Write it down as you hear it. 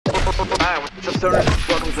Hi, what's up, stoners?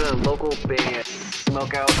 Welcome to the local band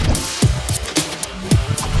Smokeout.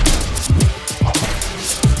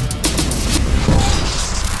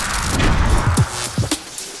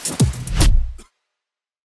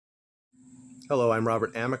 Hello, I'm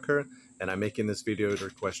Robert Amaker, and I'm making this video to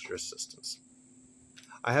request your assistance.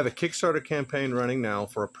 I have a Kickstarter campaign running now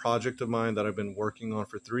for a project of mine that I've been working on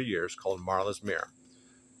for 3 years called Marla's Mirror.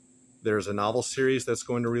 There's a novel series that's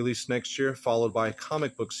going to release next year, followed by a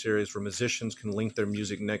comic book series where musicians can link their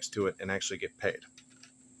music next to it and actually get paid.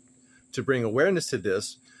 To bring awareness to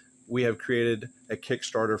this, we have created a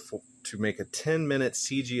Kickstarter to make a 10-minute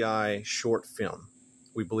CGI short film.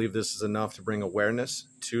 We believe this is enough to bring awareness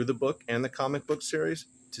to the book and the comic book series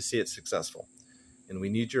to see it successful. And we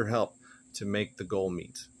need your help to make the goal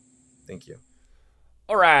meet. Thank you.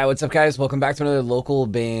 All right, what's up, guys? Welcome back to another local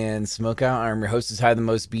band, Smokeout. I'm your host, is High the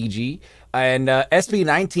Most BG. And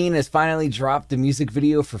SB19 has finally dropped the music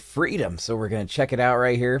video for Freedom, so we're going to check it out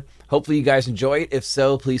right here. Hopefully you guys enjoy it. If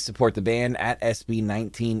so, please support the band at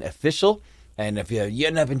SB19 Official. And if you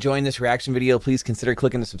end up enjoying this reaction video, please consider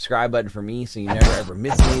clicking the subscribe button for me so you never ever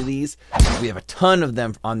miss any of these. We have a ton of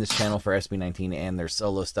them on this channel for SB19 and their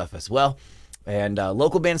solo stuff as well. And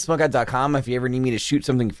localbandsmokeout.com if you ever need me to shoot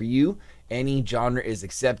something for you. Any genre is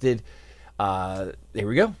accepted. There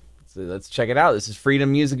we go. So let's check it out. This is Freedom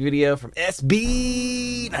music video from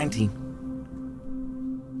SB19.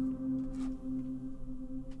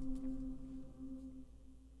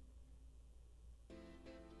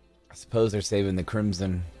 I suppose they're saving the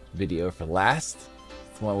Crimson video for last.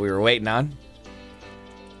 That's what we were waiting on.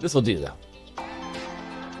 This will do, though.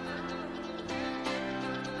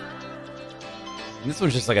 And this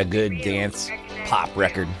one's just like a good dance pop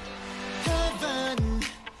record.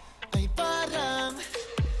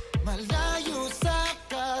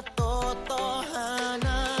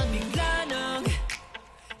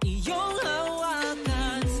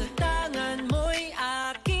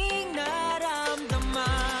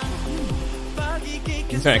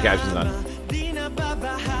 Turn the captions on.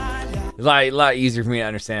 It's a lot easier for me to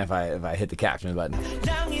understand if I hit the caption button.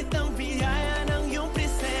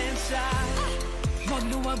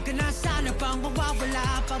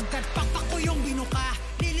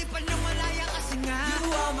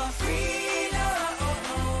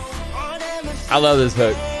 I love this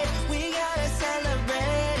hook.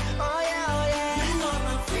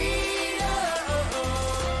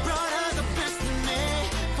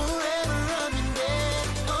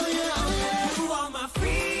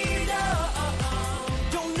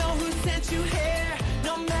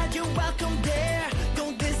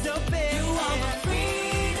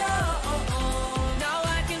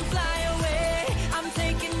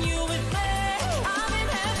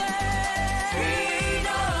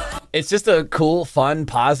 It's just a cool, fun,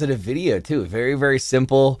 positive video, too. Very, very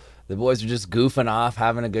simple. The boys are just goofing off,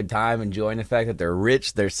 having a good time, enjoying the fact that they're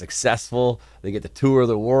rich, they're successful, they get to tour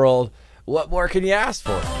the world. What more can you ask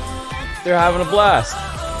for? They're having a blast.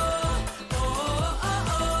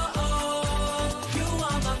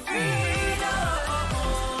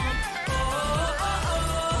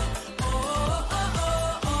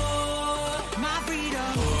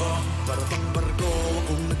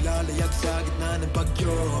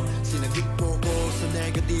 Sinagip po ko sa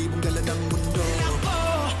negatibong dala ng mundo.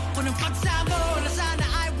 Unang pagsamo na sana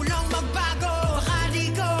ay walang magbago. Baka di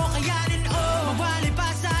ko kayanin mawali pa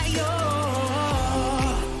sa iyo.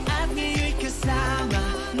 At ngayon'y kasama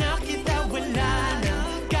na kita wala na.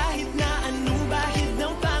 Kahit na anong bahid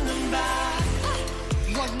ng pangamba.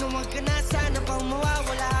 Huwag naman ka na sana pang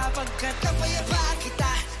mawawala. Pagkat napayapa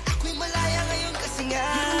kita, ako'y malaya ngayon kasi nga.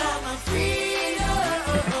 You are my freedom.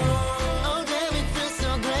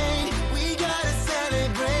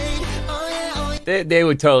 They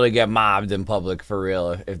would totally get mobbed in public for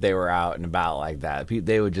real if they were out and about like that.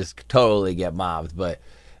 They would just totally get mobbed. But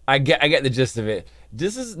I get the gist of it.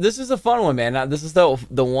 This is a fun one, man. This is the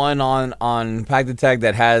one on Pack the Tag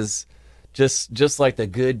that has just like the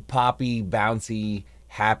good poppy, bouncy,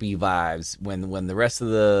 happy vibes. When the rest of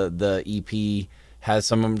the EP has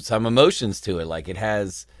some emotions to it. Like it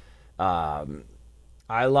has.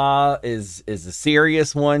 Ilaw is a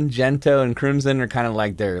serious one. Gento and Crimson are kind of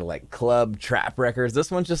like their club trap records.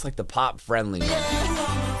 This one's just like the pop friendly one.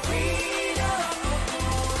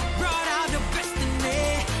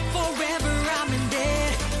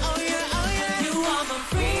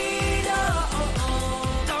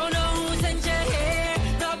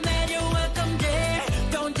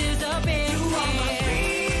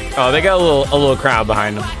 Oh, they got a little crowd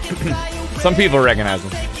behind them. Some people recognize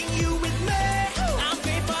them.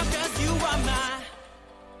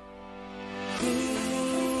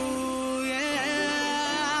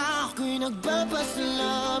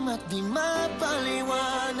 nagpapasalamat, di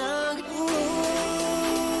mapaliwanag.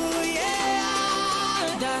 Ooh, yeah.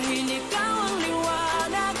 Dahil ikaw ang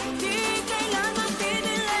liwanag, di kailangan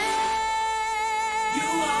didilim. You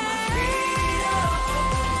are my freedom.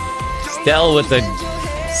 Stell with the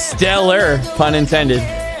stellar, pun intended,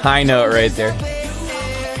 high note right there.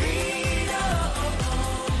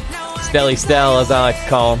 Stelly Stell, as I like to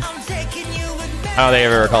call him. I don't think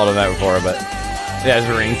I've ever called him that before, but it has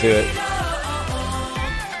a ring to it.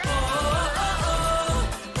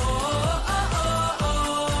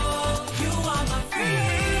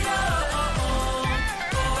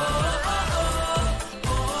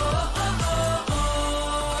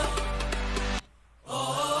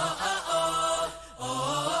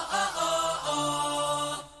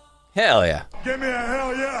 Hell yeah. Give me a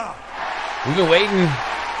hell yeah. We've been waiting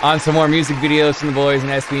on some more music videos from the boys in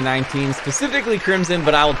SB19, specifically Crimson,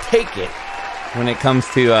 but I'll take it when it comes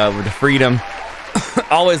to the Freedom.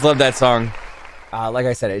 Always love that song. Like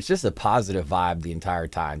I said, it's just a positive vibe the entire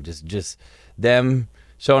time. Just them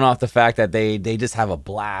showing off the fact that they just have a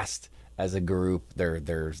blast as a group.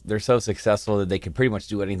 They're so successful that they can pretty much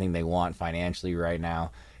do anything they want financially right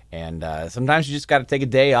now. And sometimes you just got to take a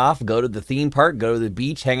day off, go to the theme park, go to the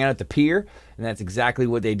beach, hang out at the pier. And that's exactly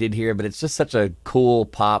what they did here. But it's just such a cool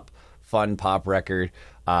fun pop record.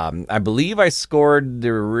 I believe I scored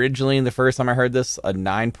originally, the first time I heard this, a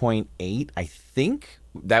 9.8. I think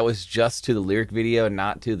that was just to the lyric video,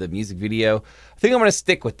 not to the music video. I think I'm going to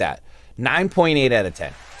stick with that. 9.8 out of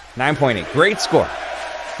 10. 9.8. Great score.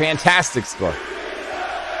 Fantastic score.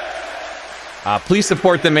 Please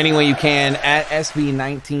support them any way you can at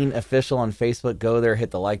SB19 Official on Facebook. Go there,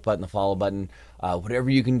 hit the like button, the follow button.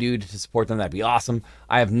 Whatever you can do to support them, that'd be awesome.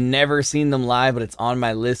 I have never seen them live, but it's on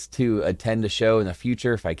my list to attend a show in the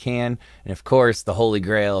future if I can. And of course, the holy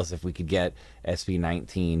grail is if we could get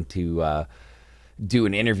SB19 to do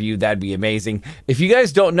an interview, that'd be amazing. If you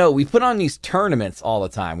guys don't know, we put on these tournaments all the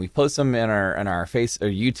time. We post them in our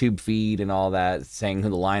YouTube feed and all that, saying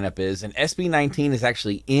who the lineup is. And SB19 is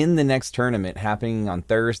actually in the next tournament happening on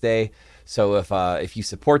Thursday. So if you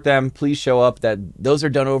support them, please show up. Those are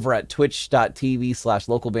done over at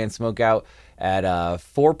twitch.tv/localbandsmokeout at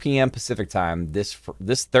 4 p.m. Pacific time this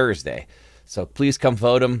Thursday. So please come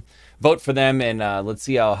vote for them, and let's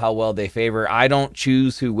see how well they favor. I don't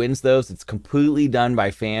choose who wins those. It's completely done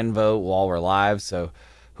by fan vote while we're live, so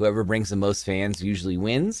whoever brings the most fans usually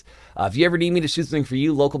wins. If you ever need me to shoot something for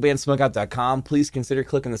you, localbandsmokeout.com. Please consider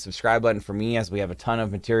clicking the subscribe button for me, as we have a ton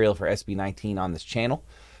of material for SB19 on this channel.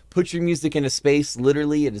 Put your music into space.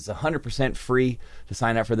 Literally, it is 100% free to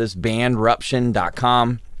sign up for this,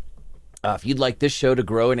 bandruption.com. If you'd like this show to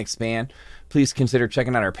grow and expand, please consider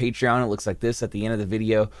checking out our Patreon. It looks like this at the end of the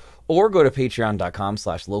video. Or go to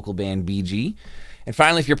patreon.com/localbandbg. And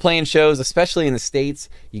finally, if you're playing shows, especially in the States,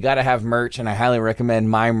 you got to have merch, and I highly recommend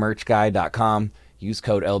mymerchguy.com. Use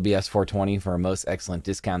code LBS420 for a most excellent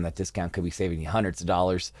discount. That discount could be saving you hundreds of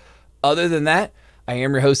dollars. Other than that, I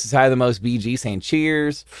am your host, High the Most BG, saying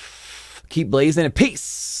cheers, keep blazing, and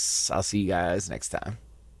peace. I'll see you guys next time.